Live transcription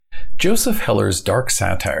Joseph Heller's dark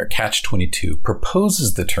satire, Catch-22,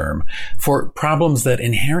 proposes the term for problems that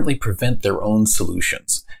inherently prevent their own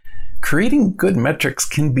solutions. Creating good metrics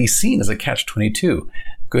can be seen as a catch-22.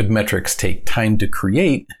 Good metrics take time to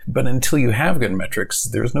create, but until you have good metrics,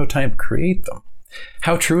 there's no time to create them.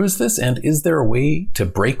 How true is this, and is there a way to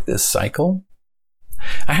break this cycle?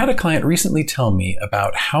 I had a client recently tell me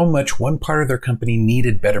about how much one part of their company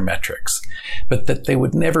needed better metrics, but that they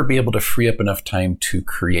would never be able to free up enough time to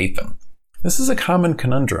create them. This is a common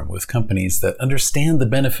conundrum with companies that understand the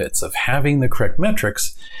benefits of having the correct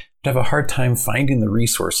metrics, but have a hard time finding the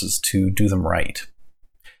resources to do them right.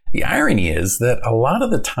 The irony is that a lot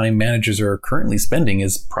of the time managers are currently spending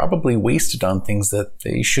is probably wasted on things that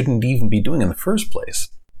they shouldn't even be doing in the first place.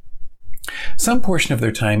 Some portion of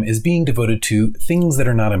their time is being devoted to things that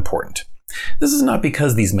are not important. This is not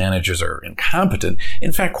because these managers are incompetent.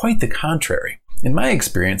 In fact, quite the contrary. In my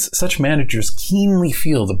experience, such managers keenly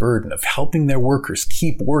feel the burden of helping their workers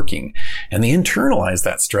keep working, and they internalize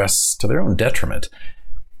that stress to their own detriment.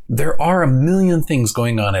 There are a million things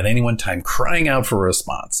going on at any one time crying out for a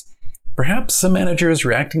response. Perhaps some manager is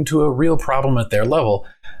reacting to a real problem at their level,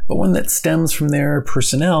 but one that stems from their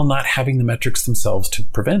personnel not having the metrics themselves to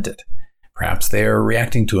prevent it. Perhaps they are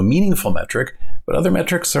reacting to a meaningful metric, but other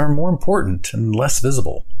metrics are more important and less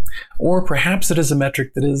visible. Or perhaps it is a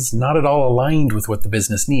metric that is not at all aligned with what the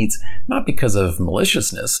business needs, not because of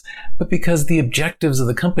maliciousness, but because the objectives of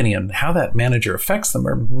the company and how that manager affects them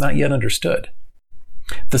are not yet understood.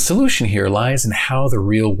 The solution here lies in how the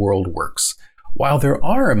real world works. While there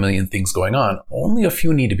are a million things going on, only a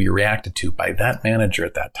few need to be reacted to by that manager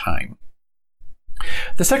at that time.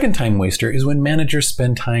 The second time waster is when managers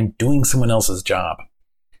spend time doing someone else's job.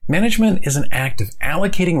 Management is an act of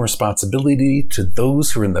allocating responsibility to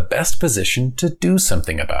those who are in the best position to do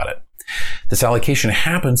something about it. This allocation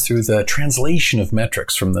happens through the translation of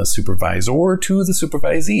metrics from the supervisor to the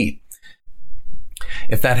supervisee.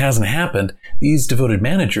 If that hasn't happened, these devoted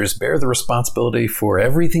managers bear the responsibility for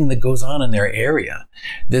everything that goes on in their area.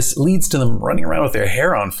 This leads to them running around with their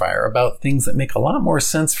hair on fire about things that make a lot more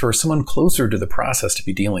sense for someone closer to the process to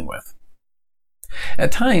be dealing with.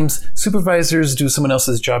 At times, supervisors do someone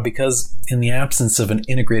else's job because, in the absence of an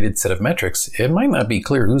integrated set of metrics, it might not be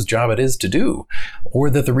clear whose job it is to do, or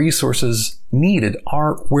that the resources needed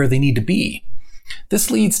are where they need to be.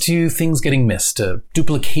 This leads to things getting missed, a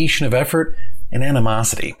duplication of effort, and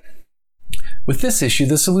animosity. With this issue,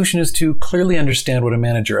 the solution is to clearly understand what a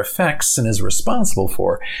manager affects and is responsible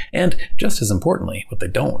for, and just as importantly, what they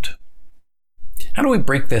don't. How do we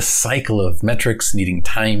break this cycle of metrics needing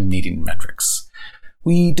time needing metrics?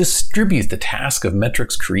 We distribute the task of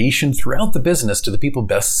metrics creation throughout the business to the people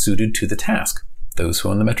best suited to the task, those who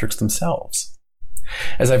own the metrics themselves.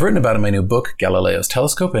 As I've written about in my new book, Galileo's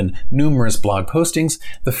Telescope, and numerous blog postings,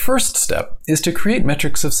 the first step is to create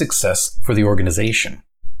metrics of success for the organization.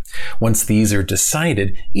 Once these are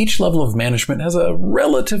decided, each level of management has a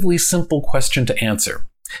relatively simple question to answer.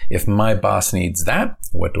 If my boss needs that,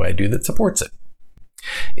 what do I do that supports it?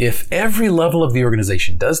 If every level of the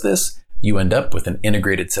organization does this, you end up with an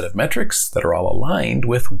integrated set of metrics that are all aligned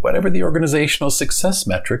with whatever the organizational success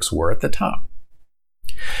metrics were at the top.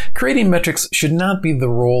 Creating metrics should not be the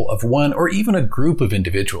role of one or even a group of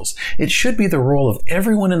individuals. It should be the role of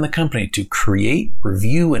everyone in the company to create,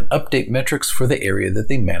 review, and update metrics for the area that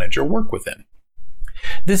they manage or work within.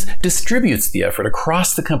 This distributes the effort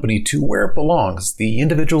across the company to where it belongs, the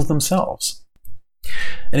individuals themselves.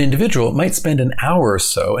 An individual might spend an hour or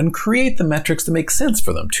so and create the metrics that make sense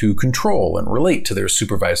for them to control and relate to their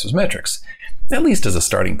supervisor's metrics, at least as a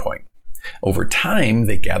starting point. Over time,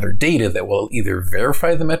 they gather data that will either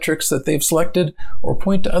verify the metrics that they've selected or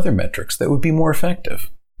point to other metrics that would be more effective.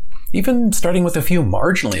 Even starting with a few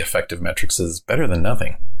marginally effective metrics is better than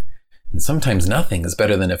nothing. And sometimes nothing is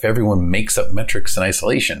better than if everyone makes up metrics in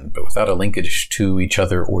isolation, but without a linkage to each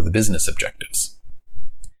other or the business objectives.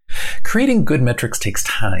 Creating good metrics takes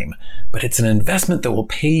time, but it's an investment that will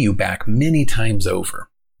pay you back many times over.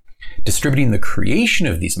 Distributing the creation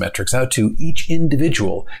of these metrics out to each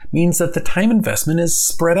individual means that the time investment is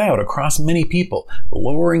spread out across many people,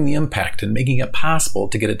 lowering the impact and making it possible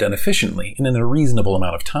to get it done efficiently and in a reasonable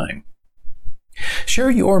amount of time. Share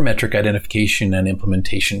your metric identification and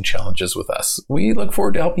implementation challenges with us. We look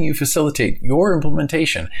forward to helping you facilitate your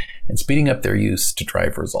implementation and speeding up their use to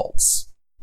drive results.